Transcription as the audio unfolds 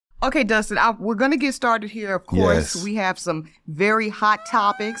Okay, Dustin, we're going to get started here. Of course, we have some very hot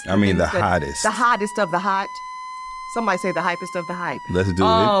topics. I mean, the hottest. The hottest of the hot. Somebody say the hypest of the hype. Let's do it. But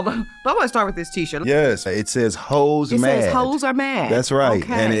I want to start with this T-shirt. Yes, it says "Hoes Mad." It says "Hoes are mad." That's right,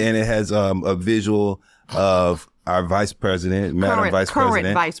 okay. and it has a visual of our vice president, Madam Vice President.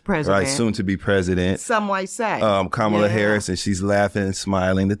 Current vice president. Right, soon to be president. Some might say. Kamala Harris, and she's laughing and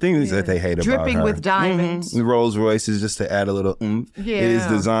smiling. The things that they hate about her. Dripping with diamonds. Rolls Royces, just to add a little oomph. Yeah. It is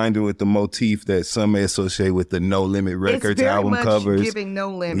designed with the motif that some may associate with the No Limit Records album covers. It's giving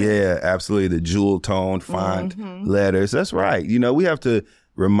No Limit. Yeah, absolutely. The jewel-toned font letters. That's right. You know, we have to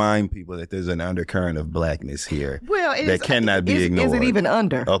remind people that there's an undercurrent of blackness here that cannot be ignored. Is it even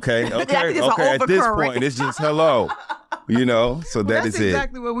under? Okay. At this point, it's just hello. You know, so that is it. That's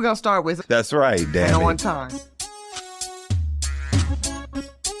exactly what we're going to start with. That's right, damn it. On time.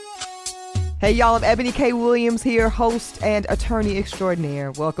 Hey, y'all, I'm Eboni K. Williams here, host and attorney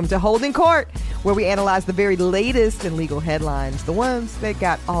extraordinaire. Welcome to Holding Court, where we analyze the very latest in legal headlines, the ones that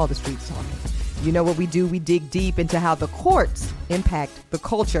got all the streets talking. You know what we do? We dig deep into how the courts impact the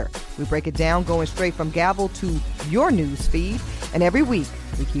culture. We break it down, going straight from gavel to your news feed. And every week,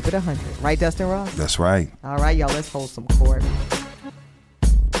 we keep it 100. Right, Dustin Ross? That's right. All right, y'all, let's hold some court.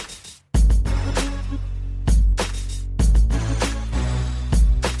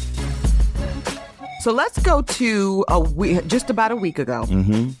 So let's go to just about a week ago.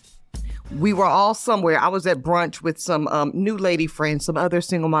 We were all somewhere. I was at brunch with some new lady friends, some other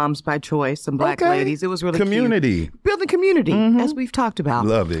single moms by choice, some black ladies. It was really community. Cute. Building community, as we've talked about.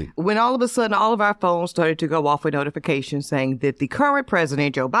 Love it. When all of a sudden, all of our phones started to go off with notifications saying that the current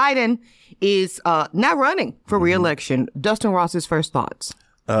president, Joe Biden, is not running for re-election. Dustin Ross's first thoughts.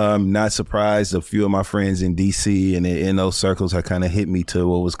 Not surprised. A few of my friends in D.C. and in those circles have kind of hit me to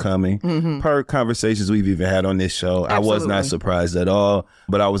what was coming. Per conversations we've even had on this show, I was not surprised at all,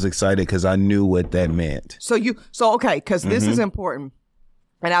 but I was excited because I knew what that meant. Okay, because this is important.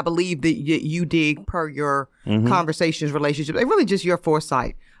 And I believe that you dig per your conversations, relationships, and really just your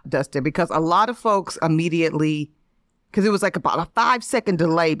foresight, Dustin, because a lot of folks immediately... Because it was like about a 5-second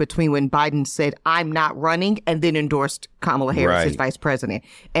delay between when Biden said, "I'm not running," and then endorsed Kamala Harris as vice president.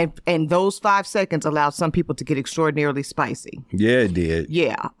 And those 5 seconds allowed some people to get extraordinarily spicy. Yeah, it did.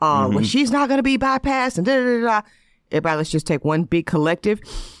 Yeah. Well, she's not going to be bypassed and da-da-da-da. Everybody, let's just take one big collective.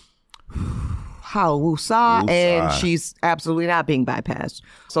 Woosah. And she's absolutely not being bypassed.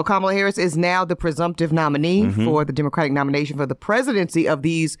 So Kamala Harris is now the presumptive nominee for the Democratic nomination for the presidency of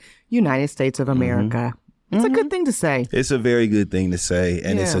these United States of America. It's a good thing to say. It's a very good thing to say,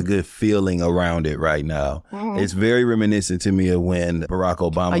 and it's a good feeling around it right now. It's very reminiscent to me of when Barack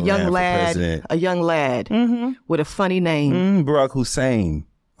Obama ran for president. A young lad with a funny name. Barack Hussein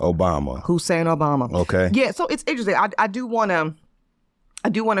Obama. Hussein Obama. Okay. Yeah, so it's interesting. I do want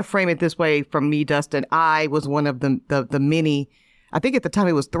to frame it this way from me, Dustin. I was one of the many, I think at the time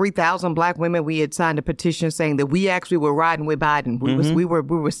it was 3,000 black women. We had signed a petition saying that we actually were riding with Biden. We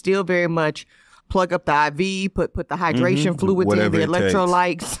were still very much plug up the IV, put the hydration fluids in, the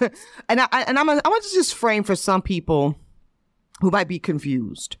electrolytes. and I want to just frame for some people who might be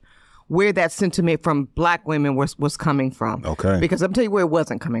confused where that sentiment from black women was coming from. Okay. Because I'm telling you where it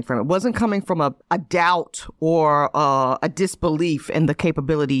wasn't coming from. It wasn't coming from a doubt or a disbelief in the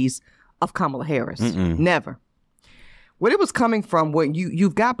capabilities of Kamala Harris. Never. What it was coming from, what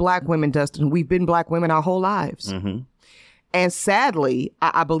you've got black women, Dustin. We've been black women our whole lives. And sadly,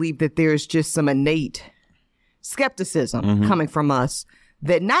 I believe that there's just some innate skepticism coming from us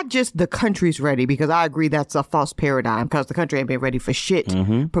that not just the country's ready, because I agree that's a false paradigm because the country ain't been ready for shit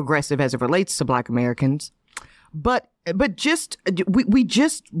progressive as it relates to black Americans. But just we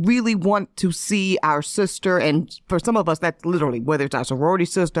just really want to see our sister, and for some of us, that's literally whether it's our sorority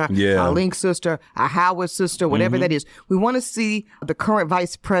sister, our Link sister, our Howard sister, whatever that is. We want to see the current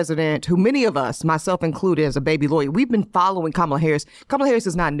vice president, who many of us, myself included, as a baby lawyer, we've been following Kamala Harris. Kamala Harris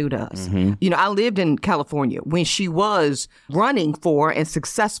is not new to us. You know, I lived in California when she was running for and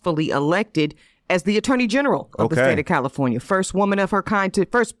successfully elected as the Attorney General of the state of California, first woman of her kind,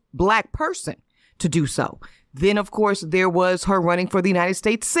 first black person to do so. Then, of course, there was her running for the United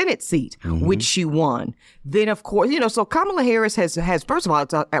States Senate seat, which she won. Then, of course, you know, so Kamala Harris has first of all,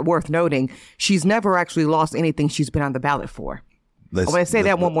 it's worth noting, she's never actually lost anything she's been on the ballot for. I want to say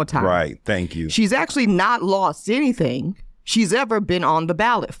that one more time. Right. Thank you. She's actually not lost anything she's ever been on the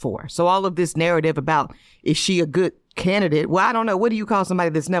ballot for. So all of this narrative about, is she a good candidate. Well, I don't know. What do you call somebody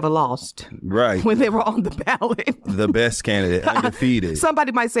that's never lost? Right. When they were on the ballot. The best candidate, undefeated.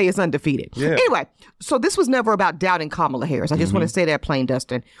 Somebody might say it's undefeated. Yeah. Anyway, so this was never about doubting Kamala Harris. I just want to say that plain,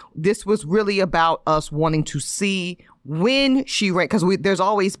 Dustin. This was really about us wanting to see when she ran, because there's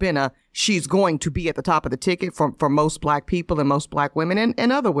always been she's going to be at the top of the ticket for most black people and most black women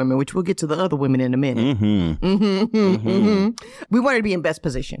and other women, which we'll get to the other women in a minute. We wanted to be in best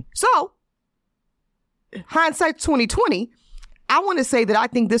position. So, hindsight 2020, I want to say that I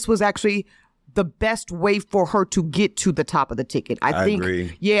think this was actually the best way for her to get to the top of the ticket. I think,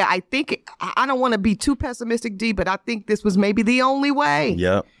 agree. Yeah, I think, I don't want to be too pessimistic, D, but I think this was maybe the only way.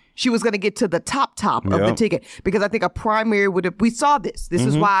 Yep. She was going to get to the top of the ticket, because I think a primary would have, we saw this. This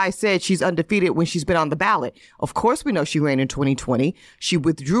is why I said she's undefeated when she's been on the ballot. Of course, we know she ran in 2020. She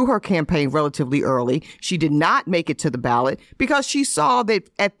withdrew her campaign relatively early. She did not make it to the ballot because she saw that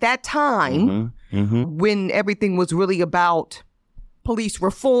at that time, when everything was really about police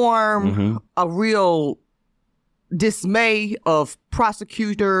reform, a real dismay of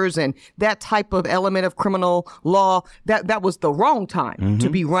prosecutors and that type of element of criminal law, that was the wrong time to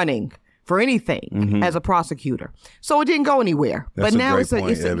be running for anything as a prosecutor. So it didn't go anywhere. That's but now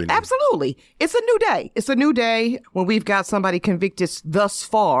Eboni. Absolutely. It's a new day. It's a new day when we've got somebody convicted thus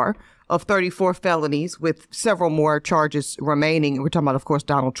far of 34 felonies with several more charges remaining. We're talking about, of course,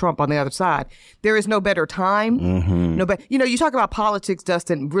 Donald Trump on the other side. There is no better time. No better. You know, you talk about politics,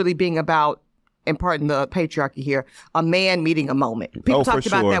 Dustin, really being about, and pardon the patriarchy here, a man meeting a moment. People talked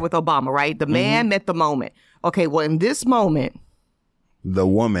about that with Obama, right? The man met the moment. Okay, well, in this moment, the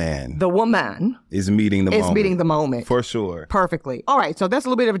woman is meeting the moment. For sure. Perfectly. All right, so that's a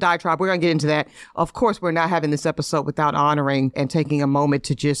little bit of a diatribe. We're going to get into that. Of course, we're not having this episode without honoring and taking a moment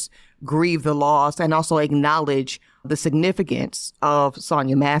to just grieve the loss and also acknowledge the significance of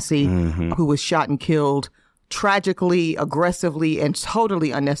Sonya Massey, who was shot and killed tragically, aggressively, and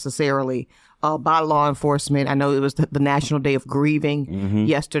totally unnecessarily by law enforcement. I know it was the National Day of Grieving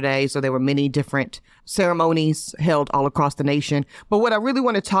yesterday, so there were many different ceremonies held all across the nation. But what I really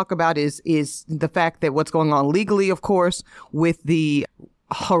want to talk about is the fact that what's going on legally, of course, with the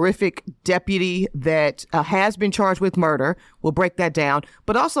horrific deputy that has been charged with murder. We'll break that down,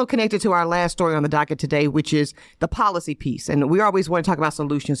 but also connected to our last story on the docket today, which is the policy piece. And we always want to talk about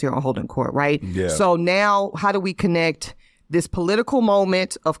solutions here on Holding Court, right? Yeah. So now how do we connect this political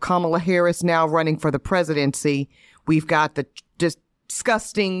moment of Kamala Harris now running for the presidency? We've got the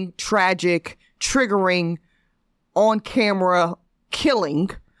disgusting, tragic, triggering, on-camera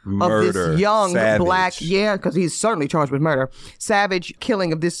killing murder, of this young savage. black, because he's certainly charged with murder, savage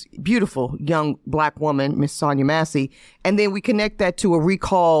killing of this beautiful young black woman, Miss Sonya Massey. And then we connect that to a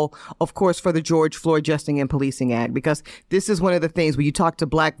recall, of course, for the George Floyd Justice and Policing Act, because this is one of the things when you talk to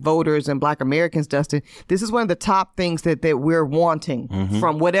black voters and black Americans, Dustin, this is one of the top things that we're wanting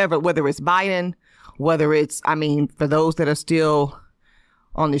from whether it's Biden, whether it's, for those that are still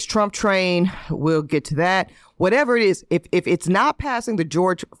on this Trump train, we'll get to that. Whatever it is, if it's not passing the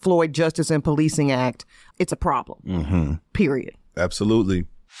George Floyd Justice and Policing Act, it's a problem. Period. Absolutely.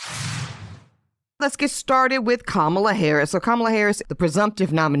 Let's get started with Kamala Harris. So Kamala Harris, the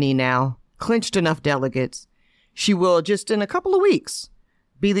presumptive nominee now, clinched enough delegates. She will just in a couple of weeks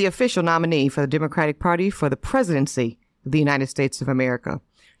be the official nominee for the Democratic Party for the presidency of the United States of America.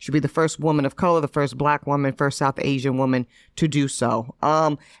 She'll be the first woman of color, the first black woman, first South Asian woman to do so.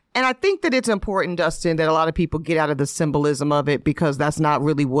 And I think that it's important, Dustin, that a lot of people get out of the symbolism of it, because that's not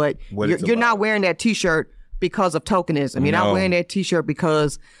really what you're not wearing that T-shirt because of tokenism. You're not wearing that T-shirt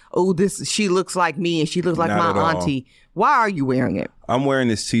because, she looks like me and she looks like my auntie. Why are you wearing it? I'm wearing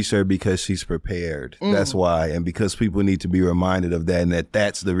this T-shirt because she's prepared. That's why. And because people need to be reminded of that, and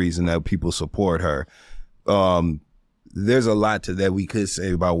that's the reason that people support her. There's a lot to that we could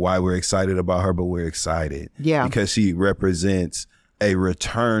say about why we're excited about her, but we're excited. Yeah. Because she represents a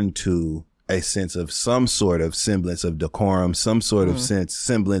return to a sense of some sort of semblance of decorum, some sort of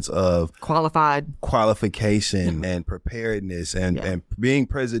semblance of qualification and preparedness and being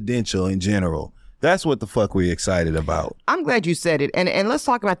presidential in general. That's what the fuck we're excited about. I'm glad you said it. And let's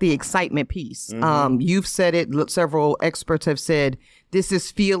talk about the excitement piece. You've said it. Several experts have said this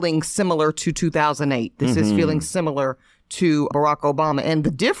is feeling similar to 2008. This is feeling similar to Barack Obama. And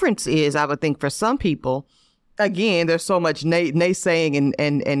the difference is, I would think for some people, again, there's so much naysaying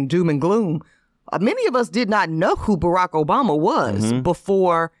and doom and gloom. Many of us did not know who Barack Obama was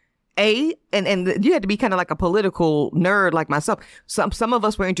before and you had to be kind of like a political nerd like myself. Some of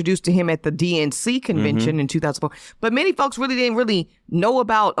us were introduced to him at the DNC convention in 2004, but many folks didn't really know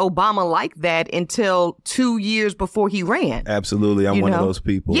about Obama like that until 2 years before he ran. Absolutely. I'm one of those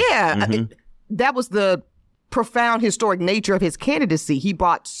people. Yeah. That was the profound historic nature of his candidacy, he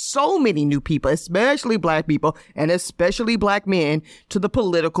brought so many new people, especially black people and especially black men, to the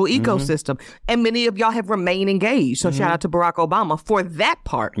political ecosystem. And many of y'all have remained engaged. So shout out to Barack Obama for that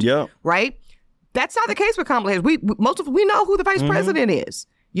part. Yeah. Right? That's not the case with Kamala Harris. We know who the vice president is.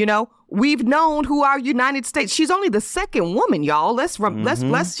 You know, we've known who our United States. She's only the second woman, y'all. Let's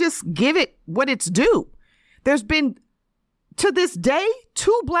just give it what it's due. There's been, to this day,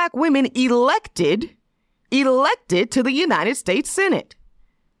 2 black women elected to the United States Senate.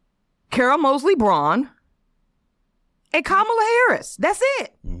 Carol Moseley Braun and Kamala Harris. That's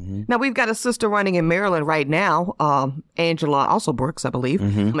it. Now, we've got a sister running in Maryland right now, Angela, also Brooks, I believe,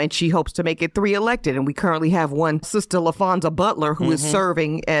 and she hopes to make it 3 elected. And we currently have one sister, LaFonza Butler, who is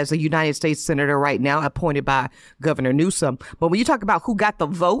serving as a United States Senator right now, appointed by Governor Newsom. But when you talk about who got the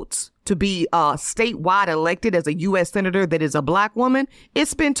votes to be statewide elected as a U.S. Senator that is a black woman,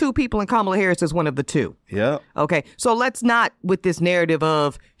 it's been 2 people, and Kamala Harris is one of the 2. Yeah. Okay, so let's not with this narrative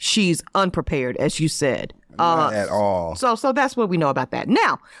of she's unprepared, as you said. Not at all. So that's what we know about that.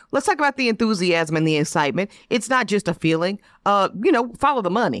 Now, let's talk about the enthusiasm and the excitement. It's not just a feeling. Follow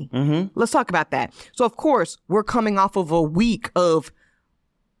the money. Let's talk about that. So, of course, we're coming off of a week of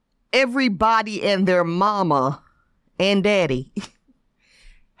everybody and their mama and daddy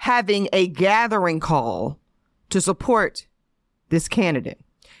having a gathering call to support this candidate.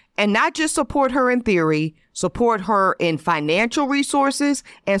 And not just support her in theory, support her in financial resources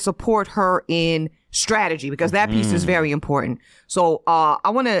and support her in strategy, because that piece is very important. So I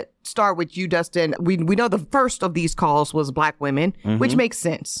want to start with you, Dustin. We know the first of these calls was black women, which makes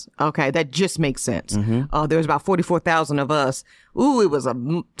sense. Okay, that just makes sense. There was about 44,000 of us. Ooh, it was a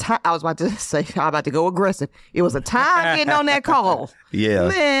time. I was about to say, I'm about to go aggressive. It was a time getting on that call. Yeah.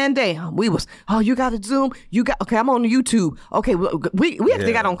 Man, damn. We was, you got a Zoom? Okay, I'm on YouTube. Okay, we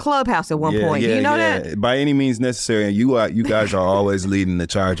actually got on Clubhouse at one point. You know that? By any means necessary. And you guys are always leading the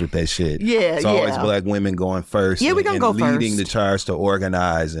charge with that shit. It's always black women going first. Yeah, we're going to go first. Leading the charge to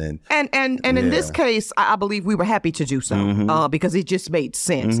organize. And in this case, I believe we were happy to do so because it just made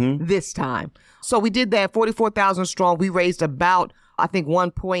sense this time. So we did that, 44,000 strong. We raised about, I think,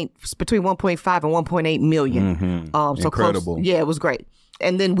 between 1.5 and 1.8 million. So incredible. Close. Yeah, it was great.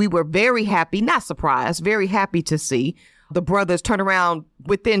 And then we were very happy, not surprised, very happy to see the brothers turn around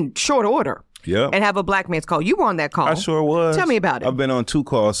within short order. Yeah. And have a black man's call. You were on that call. I sure was. Tell me about it. I've been on 2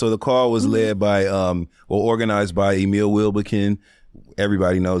 calls. So the call was led by, organized by Emil Wilbekin.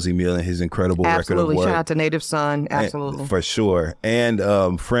 Everybody knows Emil and his incredible record of work. Shout out to Native Son. Absolutely. For sure. And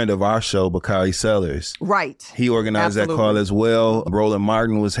friend of our show, Bakari Sellers. Right. He organized that call as well. Roland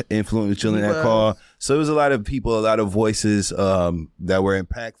Martin was influential in that call. So there was a lot of people, a lot of voices that were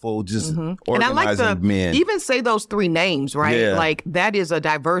impactful, just organizing and I like men. Even say those 3 names, right? Yeah. Like that is a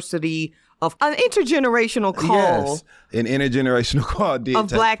diversity of an intergenerational call. Yes, an intergenerational call of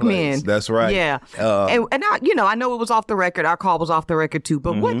black men. That's right. Yeah, and I know it was off the record. Our call was off the record too.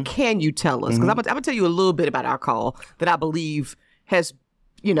 But what can you tell us? Because I'm gonna tell you a little bit about our call that I believe has,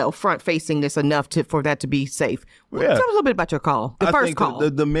 front facing this enough for that to be safe. Tell us a little bit about your call. The first call.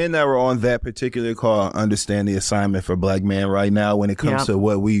 The men that were on that particular call understand the assignment for black men right now when it comes to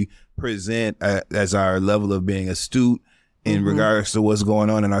what we present as our level of being astute. In regards to what's going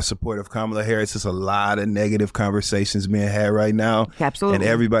on in our support of Kamala Harris, there's a lot of negative conversations being had right now. Absolutely. And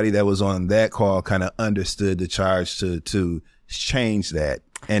everybody that was on that call kind of understood the charge to change that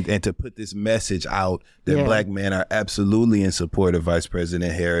and to put this message out that black men are absolutely in support of Vice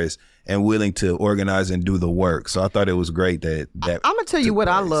President Harris and willing to organize and do the work. So I thought it was great that I'm going to tell you what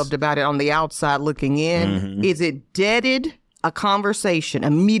I loved about it on the outside looking in is it deaded a conversation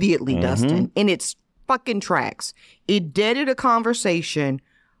immediately, Dustin, in its fucking tracks. It deaded a conversation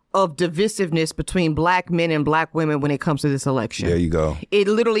of divisiveness between black men and black women when it comes to this election. There you go. It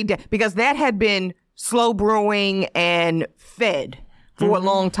literally because that had been slow brewing and fed for a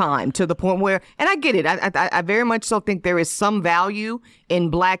long time to the point where, and I get it, I very much so think there is some value in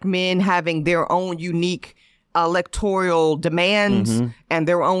black men having their own unique electoral demands and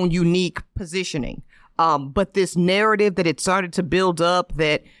their own unique positioning. But this narrative that it started to build up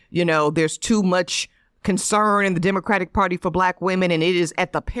that, there's too much concern in the Democratic Party for black women and it is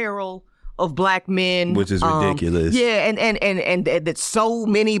at the peril of black men. Which is ridiculous. Yeah, and that so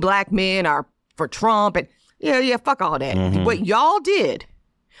many black men are for Trump. And fuck all that. What y'all did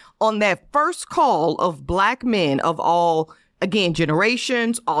on that first call of black men of all, again,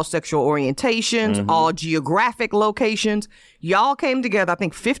 generations, all sexual orientations, all geographic locations, y'all came together, I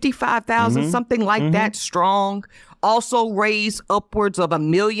think 55,000, something like that strong. Also raised upwards of $1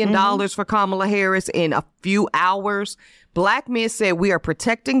 million for Kamala Harris in a few hours. Black men said, we are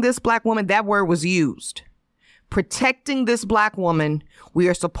protecting this black woman. That word was used. protecting this black woman. We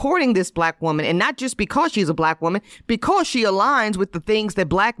are supporting this black woman, and not just because she's a black woman, because she aligns with the things that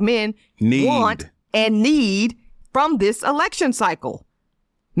black men want and need from this election cycle.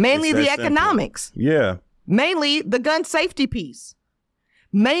 Mainly the economics. Simple. Yeah. Mainly the gun safety piece.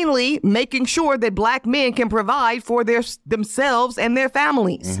 Mainly making sure that black men can provide for themselves and their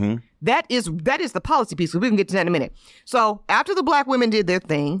families. Mm-hmm. That is the policy piece. We can get to that in a minute. So after the black women did their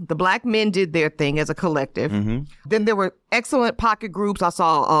thing, the black men did their thing as a collective. Mm-hmm. Then there were excellent pocket groups. I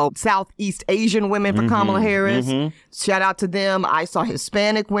saw Southeast Asian women for Kamala Harris. Mm-hmm. Shout out to them. I saw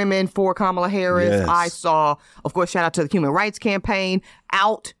Hispanic women for Kamala Harris. Yes. I saw, of course, shout out to the Human Rights Campaign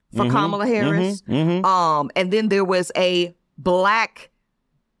out for Kamala Harris. And then there was a black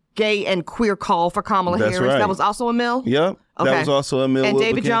gay and queer call for Kamala Harris. Right. That was also a mill? Yep. Okay. That was also a mill. And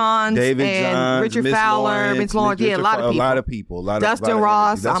David Johns, Richard Fowler, Ms. Lawrence. Yeah, a lot of people. Dustin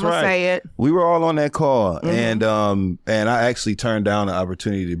Ross, I'm going to say it. We were all on that call. And I actually turned down the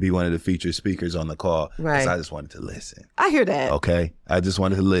opportunity to be one of the featured speakers on the call. Right. Because I just wanted to listen. I hear that. Okay. I just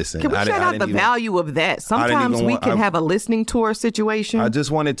wanted to listen. Can we shout out the value of that? Sometimes we can have a listening tour situation. I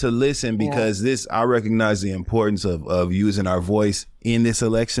just wanted to listen because I recognize the importance of using our voice in this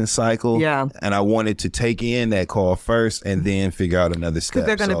election cycle. Yeah. And I wanted to take in that call first and then figure out another step. Because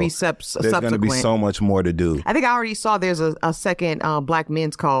they're going to be subsequent. There's going to be so much more to do. I think I already saw there's a second black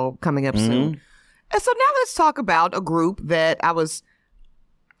men's call coming up soon. And so now let's talk about a group that I was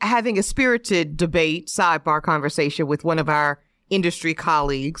having a spirited debate, sidebar conversation with one of our industry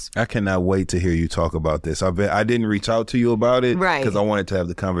colleagues. I cannot wait to hear you talk about this. I didn't reach out to you about it because I wanted to have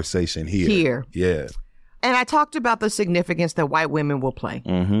the conversation here. Yeah. And I talked about the significance that white women will play.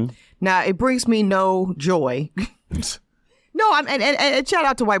 Now, it brings me no joy. No, and shout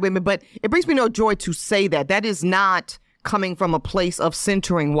out to white women, but it brings me no joy to say that. That is not coming from a place of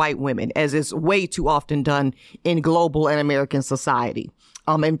centering white women, as is way too often done in global and American society.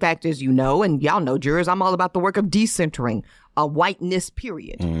 In fact, as you know, and y'all know, jurors, I'm all about the work of decentering whiteness,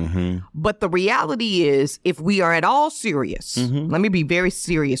 period. But the reality is, if we are at all serious, let me be very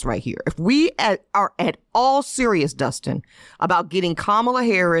serious right here. If we are at all serious, Dustin, about getting Kamala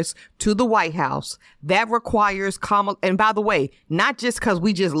Harris to the White House, that requires Kamala. And by the way, not just because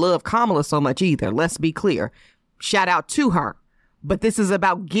we just love Kamala so much either. Let's be clear. Shout out to her. But this is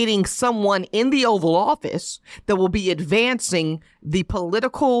about getting someone in the Oval Office that will be advancing the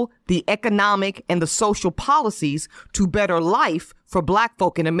political, the economic, and the social policies to better life for black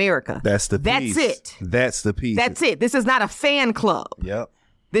folk in America. That's the piece. That's it. That's the piece. That's it. This is not a fan club. Yep.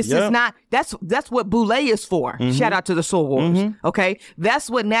 This is not, that's what Boulay is for. Shout out to the Soul Wars. Okay. That's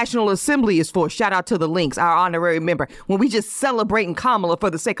what National Assembly is for. Shout out to the Links, our honorary member. When we just celebrating Kamala for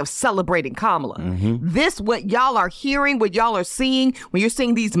the sake of celebrating Kamala. This, what y'all are hearing, what y'all are seeing, when you're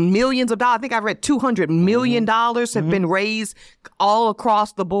seeing these millions of dollars, I think I read $200 million have been raised all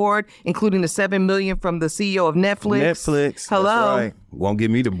across the board, including the $7 million from the CEO of Netflix. Hello. That's right. Won't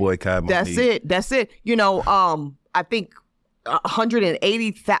give me the boycott money. That's it. You know, I think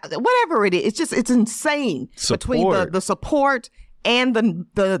 180,000, whatever it is. It's insane between the support and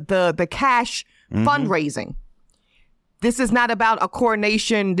the cash fundraising. This is not about a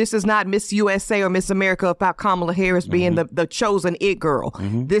coronation. This is not Miss USA or Miss America about Kamala Harris being the chosen it girl.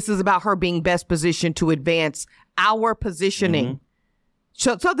 This is about her being best positioned to advance our positioning.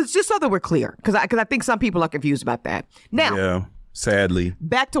 So just so that we're clear, because I think some people are confused about that. Now, sadly,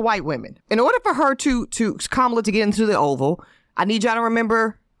 back to white women. In order for her to Kamala to get into the Oval, I need y'all to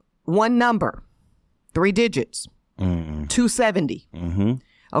remember one number, 3 digits, 270.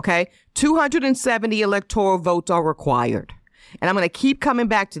 Okay, 270 electoral votes are required. And I'm going to keep coming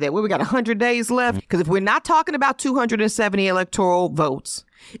back to that. We got 100 days left, because if we're not talking about 270 electoral votes,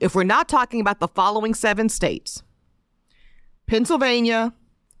 if we're not talking about the following 7 states, Pennsylvania,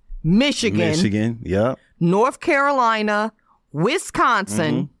 Michigan, North Carolina,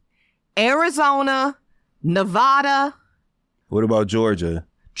 Wisconsin, Arizona, Nevada. What about Georgia?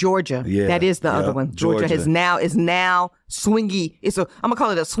 Yeah, that is the other one. Georgia is now swingy. I'm gonna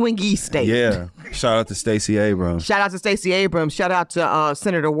call it a swingy state. Yeah. Shout out to Stacey Abrams. Shout out to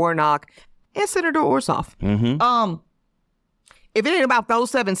Senator Warnock and Senator Ossoff. If it ain't about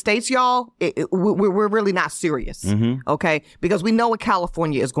those 7 states, y'all, we're really not serious, okay? Because we know what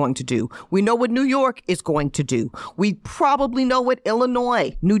California is going to do. We know what New York is going to do. We probably know what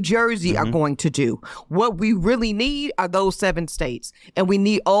Illinois, New Jersey are going to do. What we really need are those 7 states. And we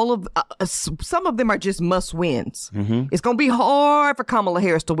need all of, some of them are just must wins. It's going to be hard for Kamala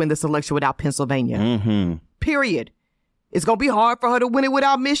Harris to win this election without Pennsylvania. Period. It's going to be hard for her to win it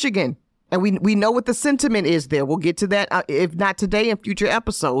without Michigan. And we know what the sentiment is there. We'll get to that, if not today, in future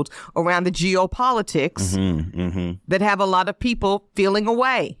episodes around the geopolitics that have a lot of people feeling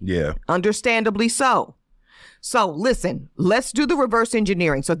away. Yeah. Understandably so. So listen, let's do the reverse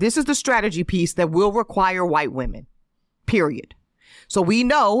engineering. So this is the strategy piece that will require white women, period. So we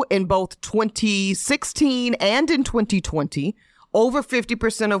know in both 2016 and in 2020, over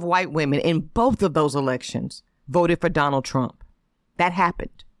 50% of white women in both of those elections voted for Donald Trump. That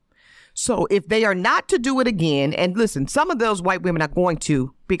happened. So if they are not to do it again, and listen, some of those white women are going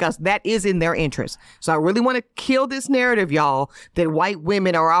to, because that is in their interest. So I really want to kill this narrative, y'all, that white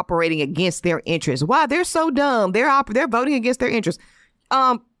women are operating against their interests. Wow, they're so dumb. They're voting against their interests.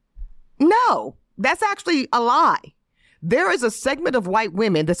 No, that's actually a lie. There is a segment of white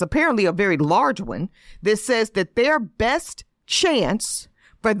women that's apparently a very large one that says that their best chance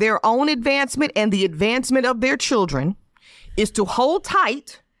for their own advancement and the advancement of their children is to hold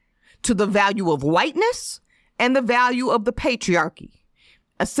tight to the value of whiteness and the value of the patriarchy.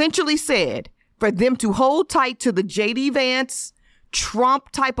 Essentially said, for them to hold tight to the J.D. Vance, Trump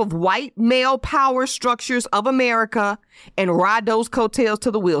type of white male power structures of America and ride those coattails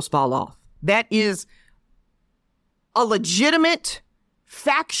till the wheels fall off. That is a legitimate,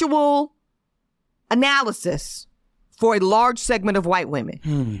 factual analysis for a large segment of white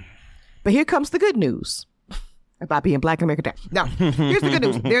women. But here comes the good news about being Black American. Now, here's the good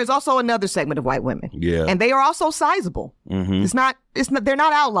news. There's also another segment of white women. Yeah. And they are also sizable. They're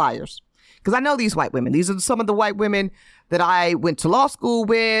not outliers. Because I know these white women. These are some of the white women that I went to law school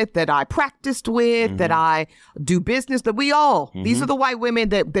with, that I practiced with, that I do business, that we all, these are the white women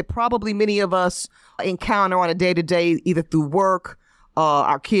that probably many of us encounter on a day-to-day, either through work,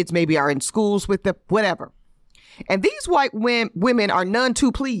 our kids maybe are in schools with them, whatever. And these white women are none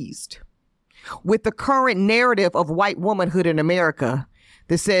too pleased with the current narrative of white womanhood in America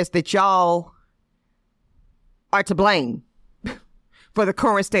that says that y'all are to blame for the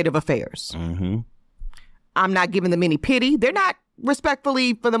current state of affairs. I'm not giving them any pity. They're not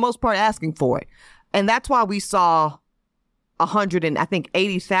respectfully, for the most part, asking for it. And that's why we saw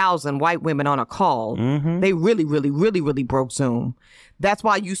 80,000 white women on a call. They really broke Zoom. That's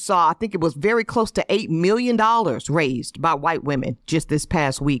why you saw, I think it was very close to $8 million raised by white women just this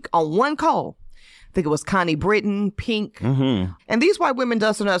past week on one call. I think it was Connie Britton, Pink. And these white women,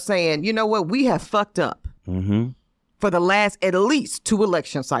 Dustin, are saying, you know what? We have fucked up for the last at least 2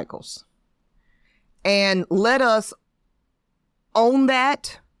 election cycles. And let us own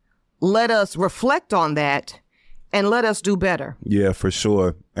that. Let us reflect on that. And let us do better. Yeah, for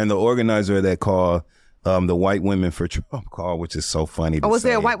sure. And the organizer of that call, the White Women for Trump call, which is so funny. Was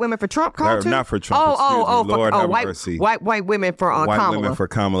there a White Women for Trump call too? Not for Trump. Lord have mercy. White women for Kamala. White women for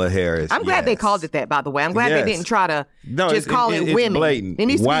Kamala Harris. I'm glad they called it that, by the way. I'm glad they didn't try to just call it women. Blatant. It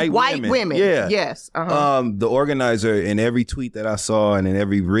needs to be white women. Yeah. Yes. The organizer, in every tweet that I saw and in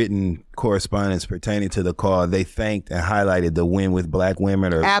every written correspondence pertaining to the call, they thanked and highlighted the win with Black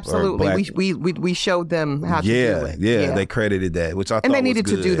women. Absolutely. Or black... we showed them how to do it. Yeah, they credited that, which I thought was good. And they needed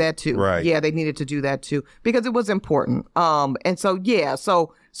to do that too. Right. Yeah, they needed to do that too because it was important. And so,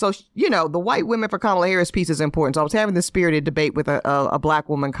 you know, the White Women for Kamala Harris piece is important. So I was having this spirited debate with a Black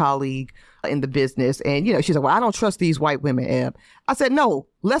woman colleague in the business. And, you know, she said, well, I don't trust these white women, Eb. I said, no,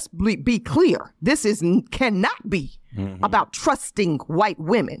 let's be clear. This cannot be about trusting white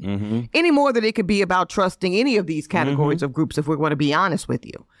women any more than it could be about trusting any of these categories of groups, if we're going to be honest with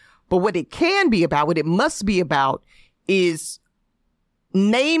you. But what it can be about, what it must be about is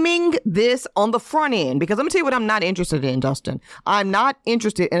naming this on the front end, because let me tell you what I'm not interested in, Dustin. I'm not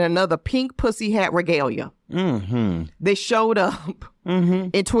interested in another pink pussy hat regalia. They showed up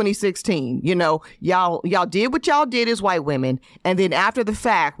in 2016. You know, y'all did what y'all did as white women, and then after the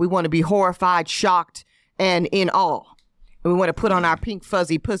fact, we want to be horrified, shocked, and in awe. And we want to put on our pink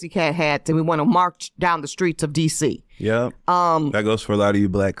fuzzy pussycat hats, and we want to march down the streets of D.C. Yeah. That goes for a lot of you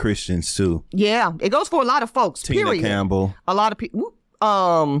Black Christians too. Yeah, it goes for a lot of folks. Tina period. Campbell. A lot of people.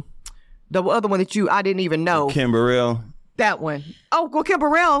 The other one that I didn't even know. Kim Burrell. That one. Oh, well, Kim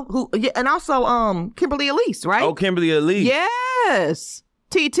Burrell, and also Kimberly Elise, right? Oh, Kimberly Elise. Yes.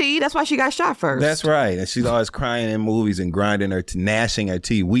 TT, that's why she got shot first. That's right. And she's always crying in movies and grinding her gnashing her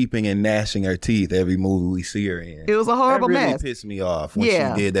teeth, weeping and gnashing her teeth every movie we see her in. It was a horrible that really mess. Pissed me off when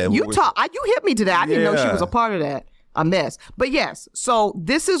she did that. You hit me to that. I didn't know she was a part of that. A mess. But yes, so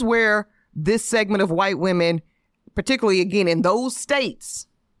this is where this segment of white women, particularly again in those states,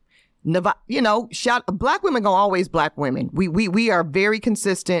 you know, Black women gonna always Black women. We are very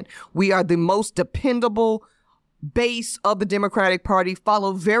consistent. We are the most dependable base of the Democratic Party,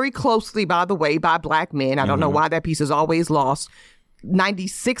 followed very closely, by the way, by Black men. I don't know why that piece is always lost.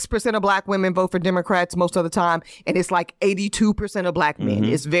 96% of black women vote for Democrats most of the time, and it's like 82% of black men.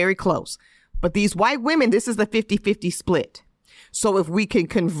 It's very close. But these white women, this is the 50-50 split. So if we can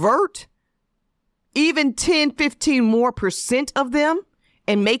convert even 10, 15 more percent of them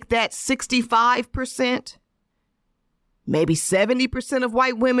and make that 65%, maybe 70% of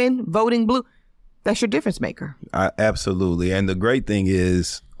white women voting blue, that's your difference maker. Absolutely. And the great thing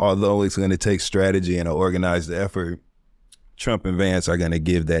is, although it's going to take strategy and an organized effort, Trump and Vance are going to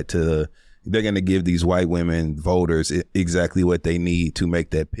give that to, they're going to give these white women voters exactly what they need to make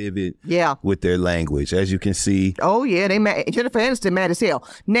that pivot with their language. As you can see. Oh, yeah. Jennifer Aniston mad as hell.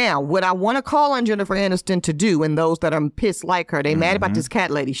 Now, what I want to call on Jennifer Aniston to do, and those that are pissed like her, they mad about this cat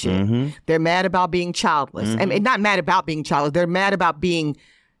lady shit. They're mad about being childless. I mean, not mad about being childless. They're mad about being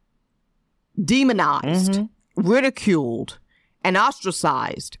demonized, ridiculed, and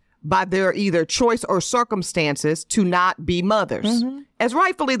ostracized by their either choice or circumstances to not be mothers, as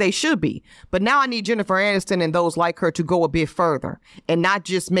rightfully they should be. But now I need Jennifer Aniston and those like her to go a bit further and not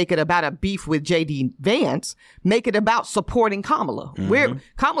just make it about a beef with J.D. Vance, make it about supporting Kamala.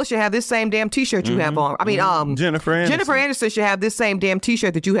 Kamala should have this same damn T-shirt you have on. I mean, Jennifer Aniston should have this same damn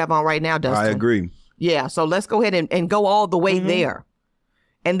T-shirt that you have on right now, Dustin. I agree. Yeah, so let's go ahead and go all the way there.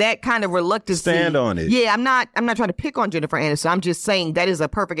 And that kind of reluctance. Stand on it. Yeah, I'm not trying to pick on Jennifer Aniston. I'm just saying that is a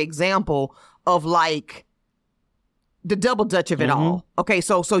perfect example of like the double dutch of it all. Okay,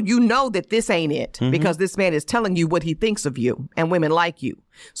 so you know that this ain't it because this man is telling you what he thinks of you and women like you.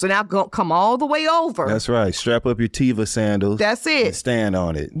 So now come all the way over. That's right. Strap up your Tiva sandals. That's it. And stand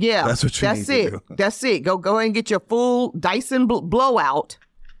on it. Yeah. That's what you need to do. That's it. Go ahead and get your full Dyson blowout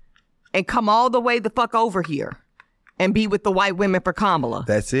and come all the way the fuck over here. And be with the white women for Kamala.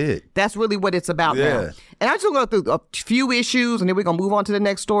 That's it. That's really what it's about now. And I'm just going to go through a few issues, and then we're going to move on to the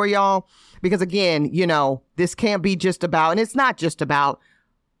next story, y'all. Because again, you know, this can't be just about, and it's not just about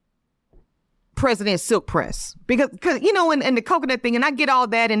President Silk Press. Because you know, and the coconut thing, and I get all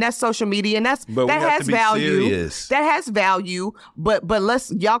that, and that's social media, and that has value. Serious. That has value, but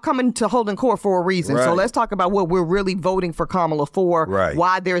y'all coming to Holding Court for a reason. Right. So let's talk about what we're really voting for Kamala for,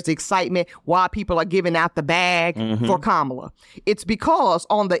 why there's excitement, why people are giving out the bag for Kamala. It's because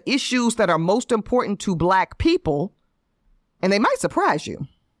on the issues that are most important to black people, and they might surprise you.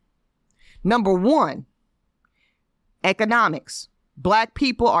 Number one, economics. Black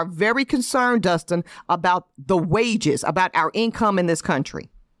people are very concerned, Dustin, about the wages, about our income in this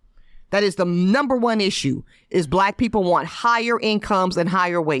country. That is the number one issue, is black people want higher incomes and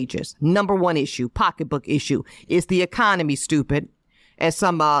higher wages. Number one issue, pocketbook issue. Is the economy stupid? As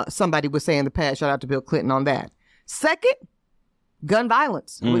somebody was saying in the past, shout out to Bill Clinton on that. Second, gun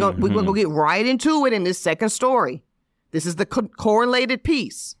violence. We're going to get right into it in this second story. This is the correlated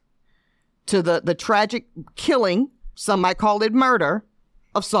piece to the tragic killing, some might call it murder,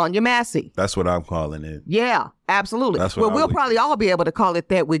 of Sonya Massey. That's what I'm calling it. Yeah, absolutely. We'll probably all be able to call it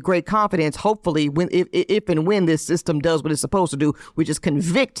that with great confidence, hopefully, if and when this system does what it's supposed to do, which is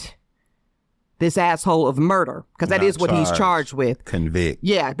convict this asshole of murder, because that is what he's charged with. Convict.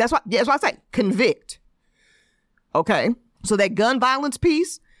 Yeah, that's what I say. Convict. Okay, so that gun violence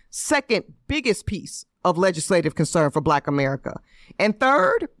piece, second biggest piece of legislative concern for Black America. And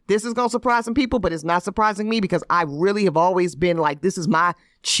third, this is going to surprise some people, but it's not surprising me because I really have always been like, this is my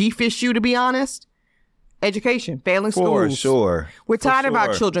chief issue, to be honest. Education, failing schools. For sure. We're tired of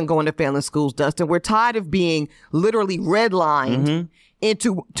our children going to failing schools, Dustin. We're tired of being literally redlined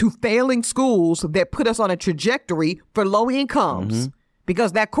into failing schools that put us on a trajectory for low incomes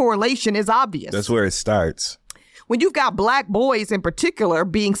because that correlation is obvious. That's where it starts. When you've got black boys in particular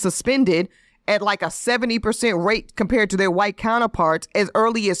being suspended at like a 70% rate compared to their white counterparts as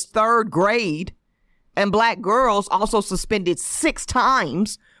early as third grade, and black girls also suspended 6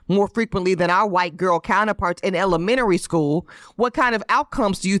 times more frequently than our white girl counterparts in elementary school, what kind of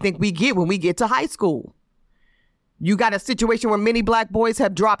outcomes do you think we get when we get to high school? You got a situation where many black boys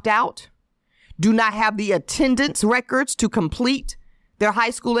have dropped out, do not have the attendance records to complete their high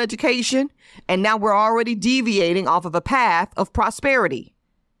school education, and now we're already deviating off of a path of prosperity.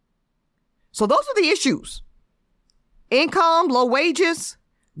 So those are the issues. Income, low wages,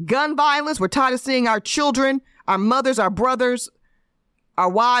 gun violence. We're tired of seeing our children, our mothers, our brothers, our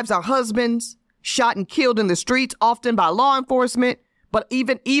wives, our husbands shot and killed in the streets, often by law enforcement. But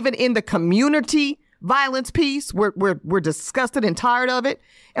even in the community violence piece, we're disgusted and tired of it.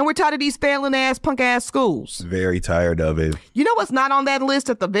 And we're tired of these failing ass, punk ass schools. Very tired of it. You know what's not on that list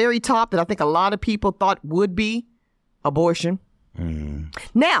at the very top that I think a lot of people thought would be? Abortion.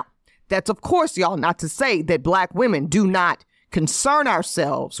 Now, that's, of course, y'all, not to say that black women do not concern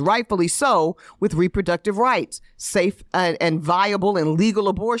ourselves, rightfully so, with reproductive rights, safe and viable and legal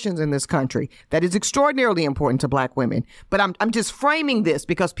abortions in this country. That is extraordinarily important to Black women. But I'm just framing this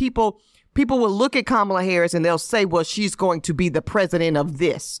because people will look at Kamala Harris and they'll say, well, she's going to be the president of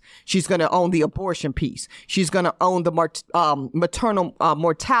this. She's going to own the abortion piece. She's going to own the maternal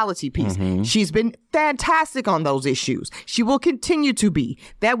mortality piece. She's been fantastic on those issues. She will continue to be.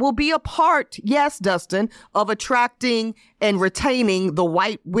 That will be a part, yes, Dustin, of attracting and retaining the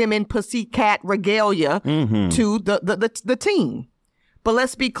white women pussycat regalia to the team. But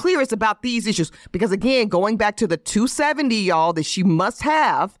let's be clear, it's about these issues. Because again, going back to the 270, y'all, that she must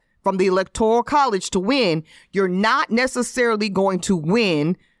have from the Electoral College to win, you're not necessarily going to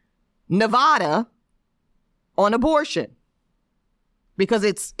win Nevada on abortion because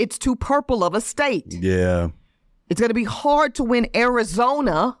it's too purple of a state. Yeah. It's going to be hard to win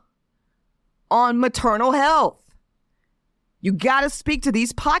Arizona on maternal health. You got to speak to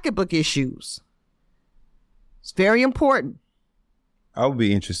these pocketbook issues. It's very important. I would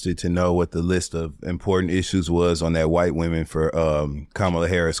be interested to know what the list of important issues was on that white women for Kamala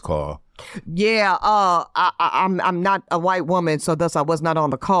Harris call. Yeah, I'm not a white woman, so thus I was not on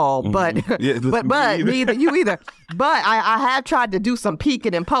the call. But neither you either. But I have tried to do some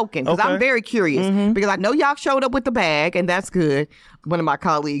peeking and poking because I'm very curious because I know y'all showed up with the bag and that's good. One of my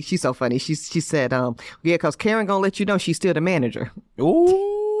colleagues, she's so funny. She said, yeah, because Karen gonna let you know she's still the manager.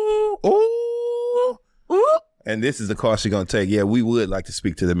 Ooh. And this is the call she's going to take. Yeah, we would like to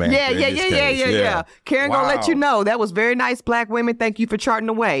speak to the manager. Yeah. Karen gonna let you know. That was very nice, Black women. Thank you for charting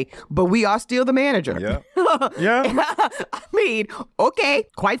the way. But we are still the manager. Yeah. I mean, okay,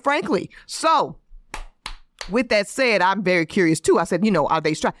 quite frankly. So, with that said, I'm very curious too. I said, are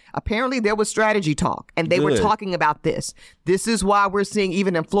they apparently there was strategy talk and they were talking about this. This is why we're seeing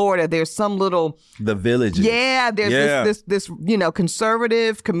even in Florida, there's some the Villages. Yeah, there's this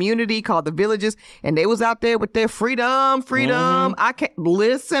conservative community called the Villages and they was out there with their freedom. I can't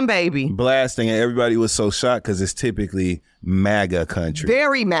listen, baby. Blasting and everybody was so shocked because it's typically MAGA country.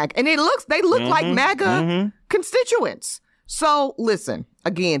 Very MAGA. And they look like MAGA constituents. So listen,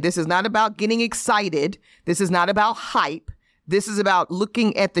 again, this is not about getting excited. This is not about hype. This is about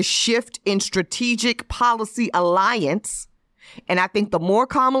looking at the shift in strategic policy alliance. And I think the more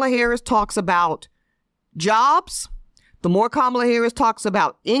Kamala Harris talks about jobs, the more Kamala Harris talks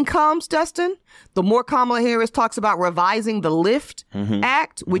about incomes, Dustin, the more Kamala Harris talks about revising the LIFT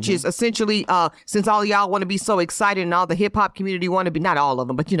Act, which is essentially, since all y'all want to be so excited and all the hip hop community want to be, not all of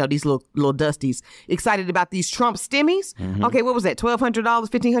them, but these little dusties, excited about these Trump stimmies. Okay, what was that? $1,200,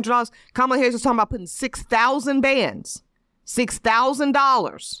 $1,500? Kamala Harris was talking about putting 6,000 bands.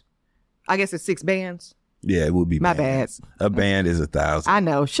 $6,000. I guess it's 6 bands. Yeah, it would be. My bad. A band is 1,000. I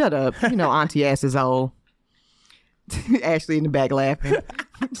know. Shut up. Auntie ass is old. Ashley in the back laughing.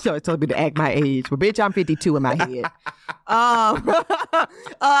 So it told me to act my age. Well, bitch, I'm 52 in my head.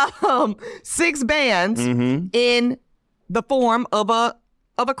 6 bands in the form of a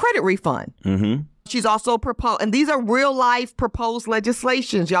credit refund. She's also proposed, and these are real life proposed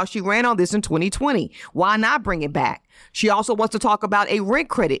legislations, y'all. She ran on this in 2020. Why not bring it back? She also wants to talk about a rent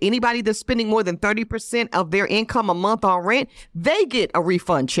credit. Anybody that's spending more than 30% of their income a month on rent, they get a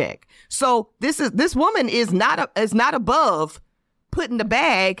refund check. So this woman is not above putting the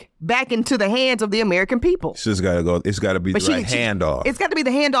bag back into the hands of the American people. It's just got to go. It's got to be the right handoff. It's got to be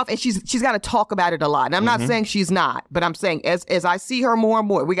the handoff, and she's got to talk about it a lot. And I'm not saying she's not, but I'm saying as I see her more and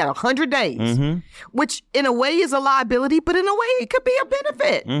more, we got 100 days, which in a way is a liability, but in a way it could be a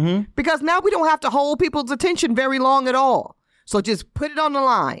benefit because now we don't have to hold people's attention very long at all. So just put it on the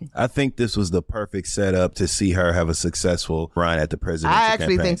line. I think this was the perfect setup to see her have a successful run at the presidential campaign. I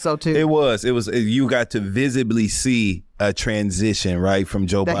actually think so too. It was. You got to visibly see a transition, right, from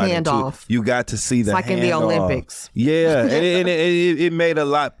Joe Biden. Handoff. You got to see the like in the Olympics. Yeah, and it made a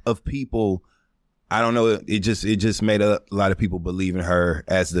lot of people. I don't know. It just made a lot of people believe in her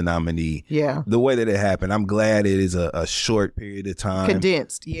as the nominee. Yeah. The way that it happened, I'm glad it is a short period of time.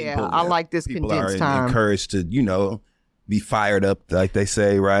 Condensed. Yeah, I like this condensed time. People are encouraged to, be fired up, like they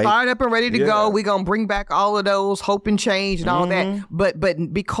say, right? Fired up and ready to go. We're going to bring back all of those hope and change and all that. But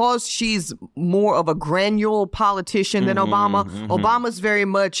because she's more of a granular politician than Obama, Obama's very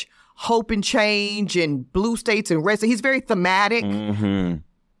much hope and change and blue states and red states. He's very thematic. And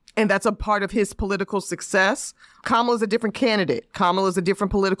that's a part of his political success. Kamala's a different candidate. Kamala's a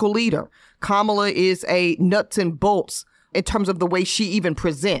different political leader. Kamala is a nuts and bolts in terms of the way she even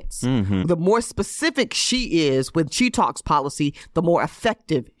presents. The more specific she is when she talks policy, the more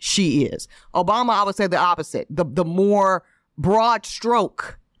effective she is. Obama, I would say the opposite. The more broad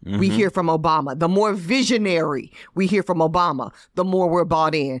stroke we hear from Obama. The more visionary we hear from Obama, the more we're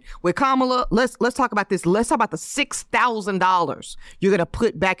bought in. With Kamala, let's talk about this. Let's talk about the $6,000 you're going to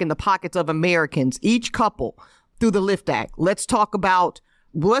put back in the pockets of Americans, each couple, through the LIFT Act. Let's talk about,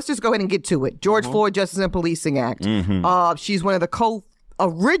 let's just go ahead and get to it. George Floyd Justice and Policing Act. She's one of the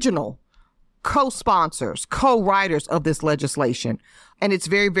original co-sponsors, co-writers of this legislation. And it's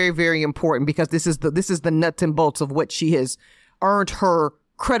very, very, very important because this is the nuts and bolts of what she has earned her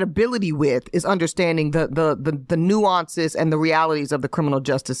credibility with, is understanding the nuances and the realities of the criminal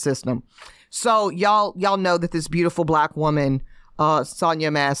justice system. So y'all know that this beautiful Black woman,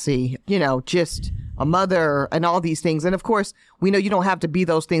 Sonya Massey, just a mother and all these things. And of course, we know you don't have to be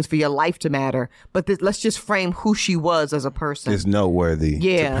those things for your life to matter, but let's just frame who she was as a person. It's noteworthy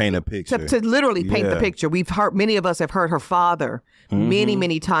to paint a picture. To literally paint the picture. Many of us have heard her father many,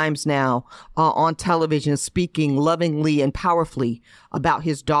 many times now on television speaking lovingly and powerfully about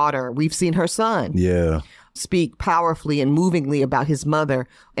his daughter. We've seen her son speak powerfully and movingly about his mother.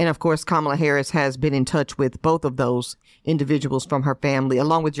 And of course, Kamala Harris has been in touch with both of those individuals from her family,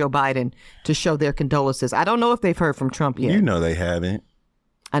 along with Joe Biden, to show their condolences. I don't know if they've heard from Trump yet. You know they haven't.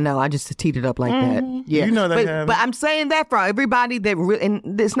 I know. I just teed it up like that. Yeah. You know they haven't. But I'm saying that for everybody that,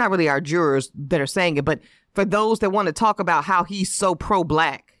 and it's not really our jurors that are saying it, but for those that want to talk about how he's so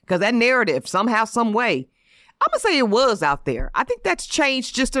pro-Black, because that narrative, somehow, some way, I'm going to say it was out there. I think that's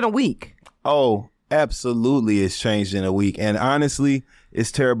changed just in a week. Oh, absolutely. It's changed in a week. And honestly,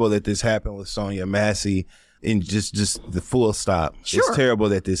 it's terrible that this happened with Sonya Massey. In just the full stop. Sure. It's terrible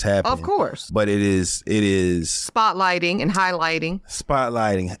that this happened. Of course. But it is spotlighting and highlighting.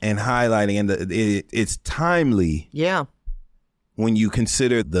 And it's timely. Yeah. When you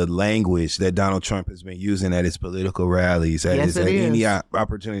consider the language that Donald Trump has been using at his political rallies, at any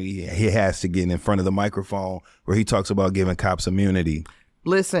opportunity he has to get in front of the microphone where he talks about giving cops immunity.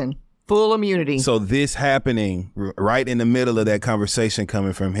 Listen. Full immunity. So this happening right in the middle of that conversation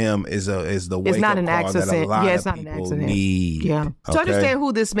coming from him is the wake up call that a lot of people need. Yeah. Okay? To understand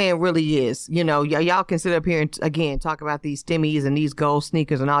who this man really is, y'all can sit up here and again talk about these stimmies and these gold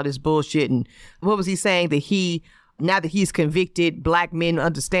sneakers and all this bullshit. And what was he saying that now that he's convicted, Black men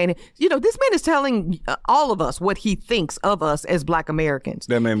understanding, this man is telling all of us what he thinks of us as Black Americans.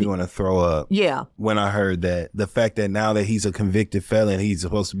 That made me want to throw up. Yeah. When I heard that, the fact that now that he's a convicted felon, he's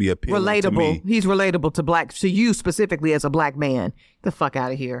supposed to be appealing relatable to me. He's relatable to you specifically as a Black man. The fuck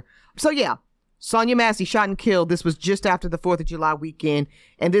out of here. So yeah, Sonya Massey shot and killed. This was just after the 4th of July weekend.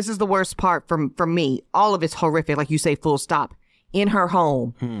 And this is the worst part for me. All of it's horrific. Like you say, full stop. In her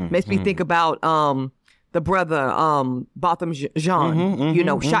home. Makes me think about, the brother, Botham Jean,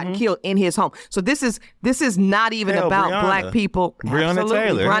 shot and killed in his home. So this is not even about Black people. Breonna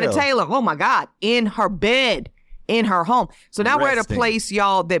Taylor. Breonna Taylor. Oh my God. In her bed, in her home. So now we're at a place,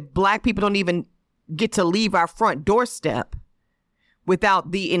 y'all, that Black people don't even get to leave our front doorstep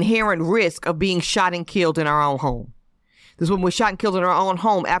without the inherent risk of being shot and killed in our own home. This woman was shot and killed in her own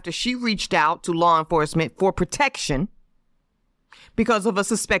home after she reached out to law enforcement for protection because of a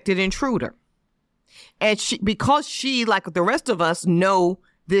suspected intruder. And because she, like the rest of us, know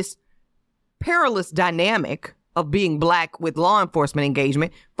this perilous dynamic of being Black with law enforcement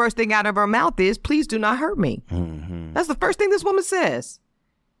engagement, first thing out of her mouth is, please do not hurt me. That's the first thing this woman says.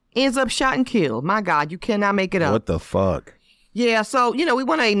 Ends up shot and killed. My God, you cannot make it up. What the fuck? Yeah, so, we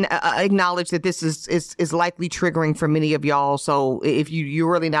want to acknowledge that this is likely triggering for many of y'all. So if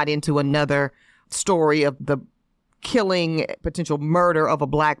you're really not into another story of the killing, potential murder of a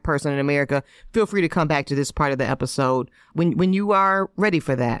Black person in America, feel free to come back to this part of the episode when you are ready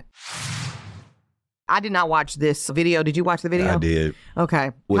for that. I did not watch this video. Did you watch the video? I did.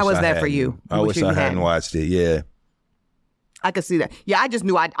 Okay. How was that for you? I wish I hadn't watched it. Yeah. I could see that. Yeah, I just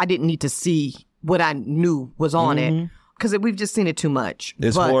knew I didn't need to see what I knew was on it. Because we've just seen it too much.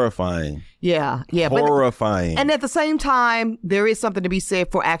 It's horrifying. Yeah. Horrifying. And at the same time, there is something to be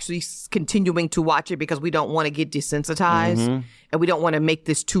said for actually continuing to watch it because we don't want to get desensitized and we don't want to make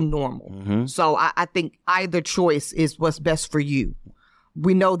this too normal. So I think either choice is what's best for you.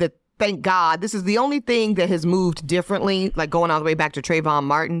 We know that, thank God, this is the only thing that has moved differently, like going all the way back to Trayvon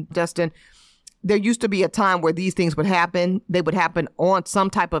Martin, Dustin. There used to be a time where these things would happen. They would happen on some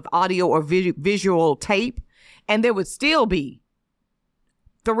type of audio or visual tape. And there would still be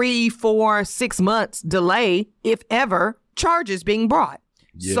 3, 4, 6 months delay, if ever, charges being brought.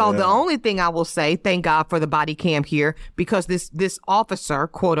 Yeah. So the only thing I will say, thank God for the body cam here, because this officer,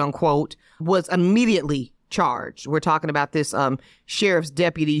 quote unquote, was immediately charged. We're talking about this sheriff's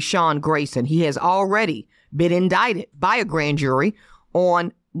deputy, Sean Grayson. He has already been indicted by a grand jury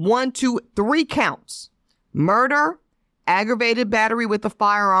on 1, 2, 3 counts: murder, aggravated battery with a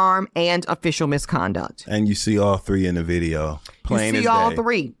firearm, and official misconduct. And you see all three in the video. Plain you see all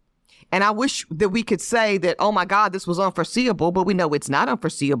three. And I wish that we could say that, oh my God, this was unforeseeable, but we know it's not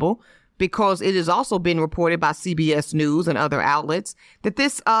unforeseeable because it has also been reported by CBS News and other outlets that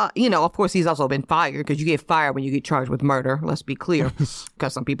this, of course, he's also been fired because you get fired when you get charged with murder. Let's be clear,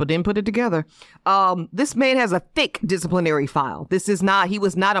 because some people didn't put it together. This man has a thick disciplinary file. He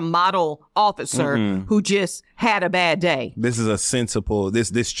was not a model officer who just had a bad day. This is a sensible,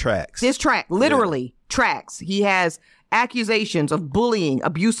 this tracks. This literally tracks. He has accusations of bullying,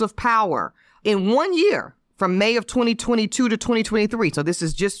 abuse of power in 1 year from May of 2022 to 2023. So this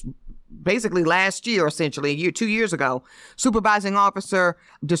is just basically last year, essentially, 2 years ago. Supervising officer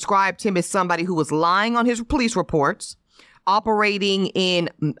described him as somebody who was lying on his police reports, operating in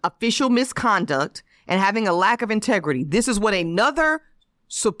official misconduct, and having a lack of integrity. This is what another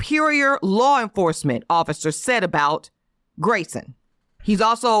superior law enforcement officer said about Grayson. He's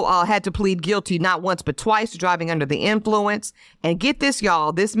also had to plead guilty not once but twice to driving under the influence. And get this,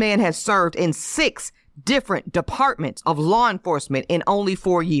 y'all, this man has served in 6 different departments of law enforcement in only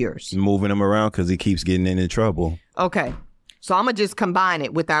 4 years. Moving him around because he keeps getting into trouble. Okay. So I'm going to just combine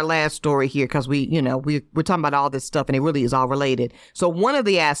it with our last story here because we're talking about all this stuff and it really is all related. So one of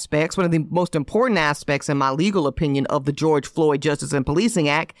the most important aspects in my legal opinion of the George Floyd Justice and Policing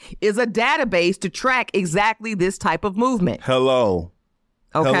Act is a database to track exactly this type of movement. Hello.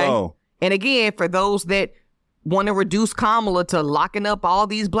 Okay. Hello. And again, for those that want to reduce Kamala to locking up all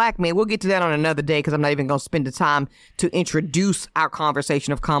these black men, we'll get to that on another day because I'm not even going to spend the time to introduce our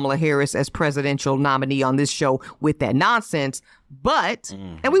conversation of Kamala Harris as presidential nominee on this show with that nonsense. But,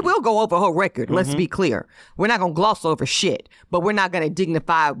 and we will go over her record, let's be clear. We're not going to gloss over shit, but we're not going to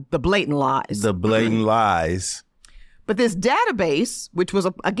dignify the blatant lies. The blatant lies. But this database, which was,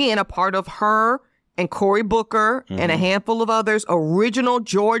 again, a part of her and Cory Booker and a handful of others' original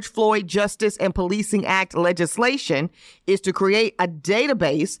George Floyd Justice and Policing Act legislation, is to create a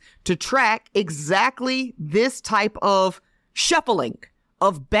database to track exactly this type of shuffling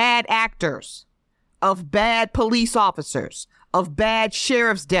of bad actors, of bad police officers, of bad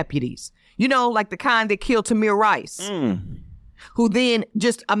sheriff's deputies. You know, like the kind that killed Tamir Rice, who then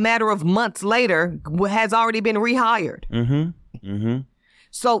just a matter of months later has already been rehired.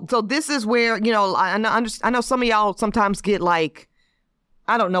 So this is where, I know some of y'all sometimes get like,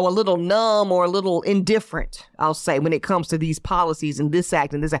 I don't know, a little numb or a little indifferent, I'll say, when it comes to these policies and this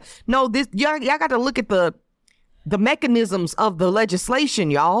act and this act. No, y'all got to look at the mechanisms of the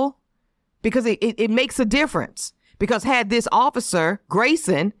legislation, y'all, because it makes a difference. Because had this officer,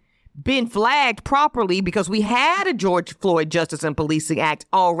 Grayson, been flagged properly because we had a George Floyd Justice and Policing Act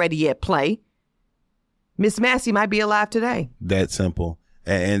already at play, Miss Massey might be alive today. That simple.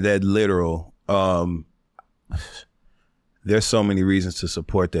 And that literal, there's so many reasons to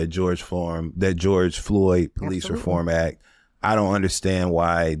support that George Floyd Police Reform Act. I don't understand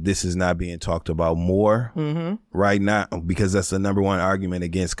why this is not being talked about more right now, because that's the number one argument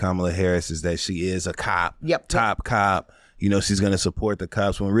against Kamala Harris is that she is a cop, top cop. She's going to support the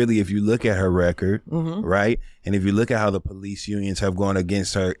cops when really, if you look at her record, right? And if you look at how the police unions have gone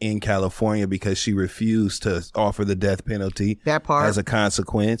against her in California because she refused to offer the death penalty as a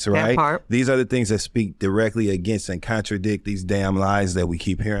consequence, right? These are the things that speak directly against and contradict these damn lies that we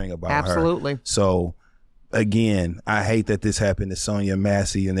keep hearing about her. Absolutely. So again, I hate that this happened to Sonya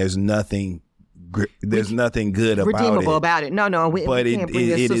Massey, and there's nothing good redeemable about it. No, we can't bring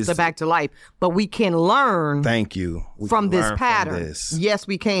this sister back to life, but we can learn. Thank you. From this pattern. Yes,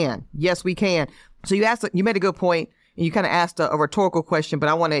 we can. So you made a good point, and you kind of asked a rhetorical question, but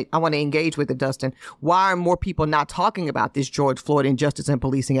I want to engage with it, Dustin. Why are more people not talking about this George Floyd Justice and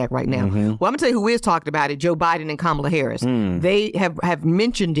Policing Act right now? Well, I'm gonna tell you who is talking about it: Joe Biden and Kamala Harris. They have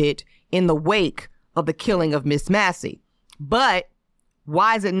mentioned it in the wake of the killing of Miss Massey, but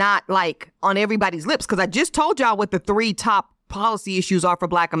why is it not like on everybody's lips? Because I just told y'all what the 3 top policy issues are for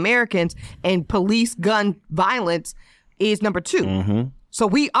Black Americans, and police gun violence is number 2. So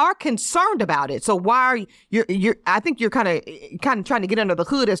we are concerned about it. So why are I think you're kind of trying to get under the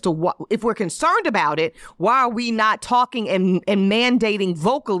hood as to what, if we're concerned about it, why are we not talking and mandating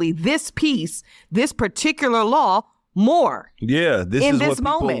vocally this piece, this particular law more? Yeah, this is what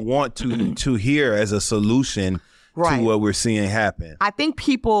people want to hear as a solution to what we're seeing happen. I think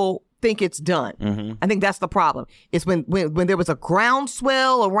people think it's done. I think that's the problem. It's when there was a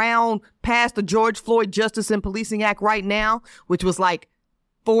groundswell around past the George Floyd Justice and Policing Act right now, which was like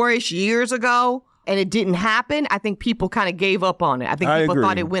 4-ish years ago, and it didn't happen. I think people kind of gave up on it. I think people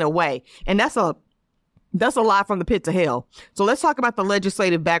thought it went away. And that's a lie from the pit to hell. So let's talk about the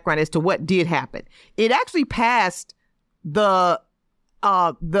legislative background as to what did happen. It actually passed the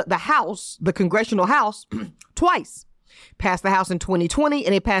House, the Congressional House, twice. Passed the House in 2020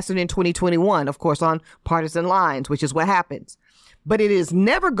 and they passed it in 2021, of course, on partisan lines, which is what happens. But it has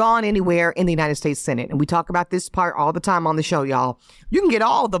never gone anywhere in the United States Senate. And we talk about this part all the time on the show, y'all. You can get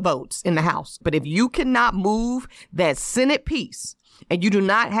all the votes in the House, but if you cannot move that Senate piece and you do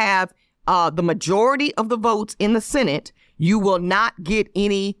not have the majority of the votes in the Senate, you will not get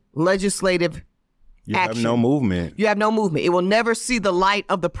any legislative You action. have no movement. You have no movement. It will never see the light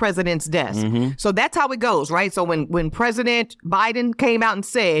of the president's desk. So that's how it goes, right? So when President Biden came out and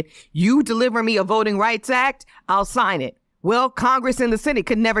said, you deliver me a Voting Rights Act, I'll sign it. Well, Congress and the Senate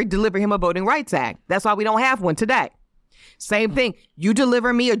could never deliver him a Voting Rights Act. That's why we don't have one today. Same thing. You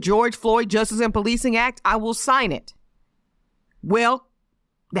deliver me a George Floyd Justice and Policing Act, I will sign it. Well,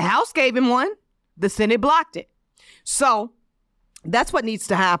 the House gave him one. The Senate blocked it. So that's what needs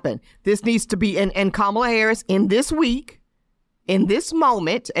to happen. This needs to be, and Kamala Harris in this week, in this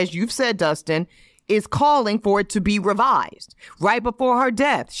moment, as you've said, Dustin, is calling for it to be revised right before her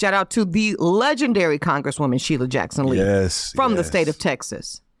death. Shout out to the legendary Congresswoman Sheila Jackson Lee from the state of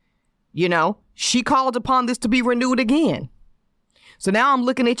Texas. You know, she called upon this to be renewed again. So now I'm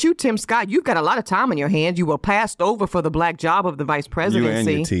looking at you, Tim Scott. You've got a lot of time on your hands. You were passed over for the black job of the vice presidency. You and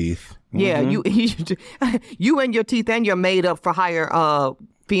your teeth. Yeah, you and your teeth and your made up for hire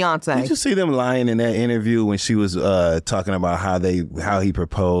fiance. Did you see them lying in that interview when she was talking about how he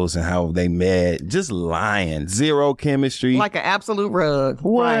proposed and how they met? Just lying. Zero chemistry. Like an absolute rug.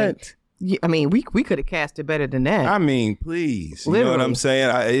 What? Right. Yeah, I mean, we could have cast it better than that. I mean, please. You Literally. know what I'm saying?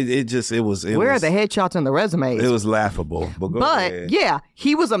 It was. Where are the headshots and the resumes? It was laughable. But yeah,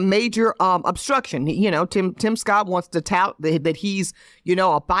 he was a major obstruction. You know, Tim Scott wants to tout that he's, you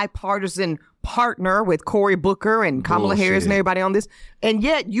know, a bipartisan partner with Cory Booker and Kamala Harris and everybody on this. And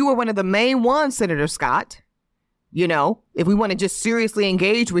yet you were one of the main ones, Senator Scott. You know, if we want to just seriously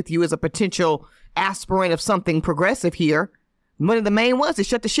engage with you as a potential aspirant of something progressive here, one of the main ones to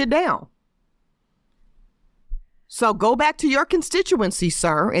shut the shit down. So go back to your constituency,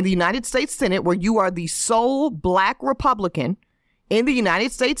 sir, in the United States Senate, where you are the sole black Republican in the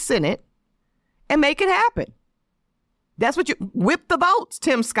United States Senate, and make it happen. That's what you whip the votes,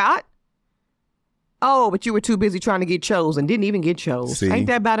 Tim Scott. Oh, but you were too busy trying to get chosen. Didn't even get chosen. See? Ain't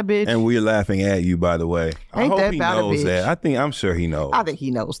that about a bitch? And we're laughing at you, by the way. I hope he knows that. I'm sure he knows. I think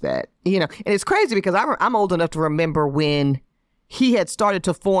he knows that. You know, and it's crazy because I'm old enough to remember when he had started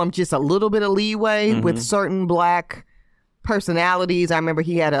to form just a little bit of leeway with certain black personalities. I remember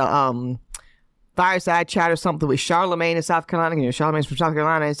he had a fireside chat or something with Charlamagne in South Carolina. You know, Charlamagne's from South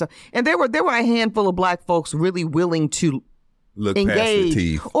Carolina and stuff. And there were a handful of black folks really willing to look engage. Past the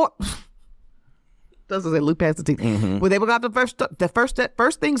teeth. Or doesn't say look past the teeth. Well, they would have the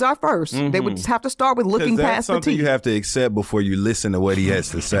first things are first. They would just have to start with looking past the teeth. That's something you have to accept before you listen to what he has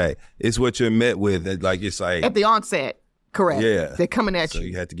to say. It's what you're met with. Like it's like at the onset. Correct. Yeah. They're coming at you. So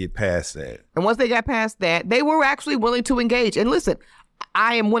you had to get past that. And once they got past that, they were actually willing to engage. And listen,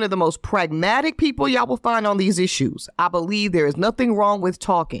 I am one of the most pragmatic people y'all will find on these issues. I believe there is nothing wrong with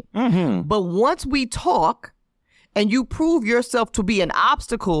talking. But once we talk and you prove yourself to be an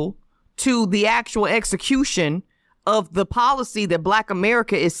obstacle to the actual execution of the policy that Black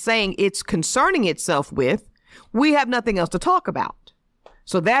America is saying it's concerning itself with, we have nothing else to talk about.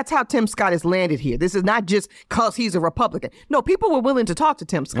 So that's how Tim Scott has landed here. This is not just because he's a Republican. No, people were willing to talk to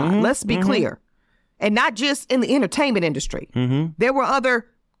Tim Scott. Let's be clear. And not just in the entertainment industry. There were other...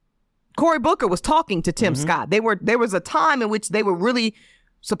 Cory Booker was talking to Tim Scott. There was a time in which they were really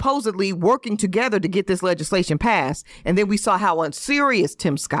supposedly working together to get this legislation passed. And then we saw how unserious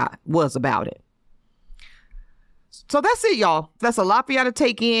Tim Scott was about it. So that's it, y'all. That's a lot for y'all to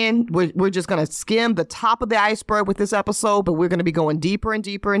take in. We're just going to skim the top of the iceberg with this episode, but we're going to be going deeper and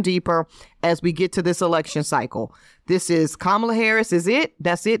deeper and deeper as we get to this election cycle. This is Kamala Harris is it.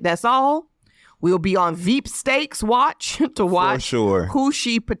 That's it. That's all. We'll be on Veep Stakes watch to watch who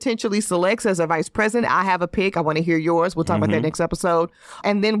she potentially selects as a vice president. I have a pick. I want to hear yours. We'll talk about that next episode.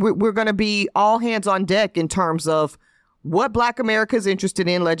 And then we're going to be all hands on deck in terms of what Black America is interested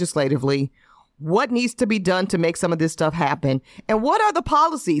in legislatively, what needs to be done to make some of this stuff happen, and what are the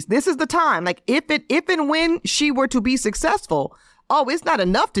policies? This is the time. Like if and when she were to be successful, it's not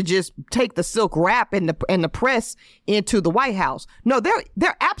enough to just take the silk wrap and the press into the White House. No,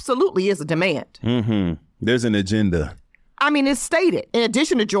 there absolutely is a demand. There's an agenda. I mean, it's stated. In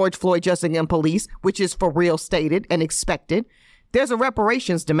addition to George Floyd Justice and Police, which is for real stated and expected, there's a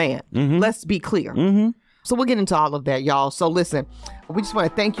reparations demand. Let's be clear. So we'll get into all of that, y'all. So listen, we just want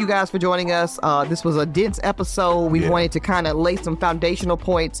to thank you guys for joining us. This was a dense episode. We wanted to kind of lay some foundational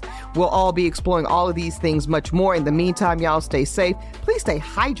points. We'll all be exploring all of these things much more. In the meantime, y'all stay safe. Please stay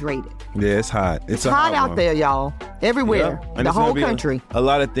hydrated. Yeah, it's hot. It's hot out there, y'all. Everywhere. And the whole country. A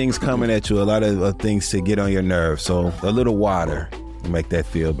lot of things coming at you. A lot of things to get on your nerves. So a little water. Make that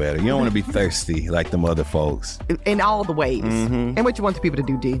feel better. You don't want to be thirsty like them other folks. In all the ways. And what you want the people to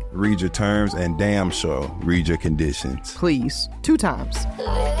do, D? Read your terms and damn sure read your conditions. Please. 2 times.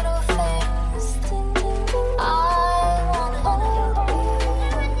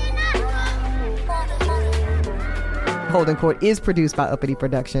 Holding Court is produced by Uppity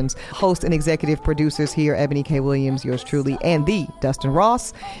Productions. Host and executive producers here, Eboni K. Williams, yours truly, and the Dustin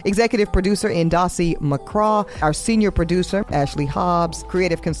Ross. Executive producer in Dossie, McCraw. Our senior producer, Ashley Hobbs.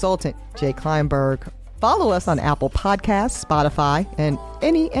 Creative consultant, Jay Kleinberg. Follow us on Apple Podcasts, Spotify, and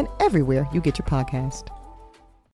any and everywhere you get your podcast.